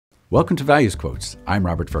Welcome to Values Quotes. I'm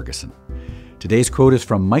Robert Ferguson. Today's quote is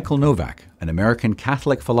from Michael Novak, an American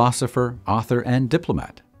Catholic philosopher, author, and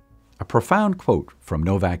diplomat. A profound quote from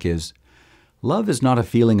Novak is, "Love is not a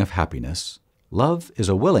feeling of happiness. Love is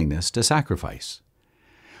a willingness to sacrifice."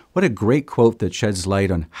 What a great quote that sheds light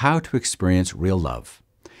on how to experience real love.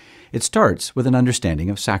 It starts with an understanding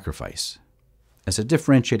of sacrifice. As a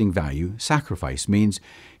differentiating value, sacrifice means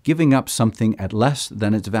giving up something at less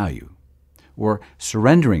than its value, or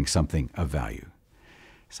surrendering something of value.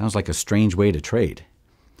 Sounds like a strange way to trade.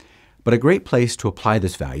 But a great place to apply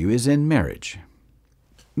this value is in marriage.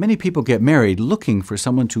 Many people get married looking for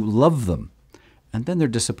someone to love them, and then they're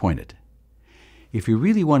disappointed. If you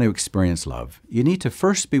really want to experience love, you need to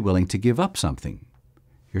first be willing to give up something: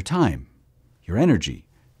 your time, your energy,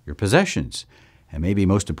 your possessions, and maybe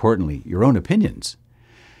most importantly, your own opinions.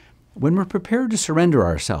 When we're prepared to surrender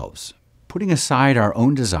ourselves, putting aside our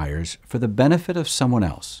own desires for the benefit of someone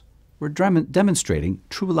else, we're demonstrating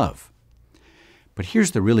true love. But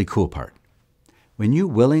here's the really cool part. When you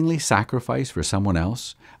willingly sacrifice for someone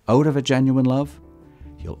else out of a genuine love,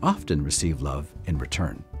 you'll often receive love in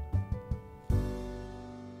return.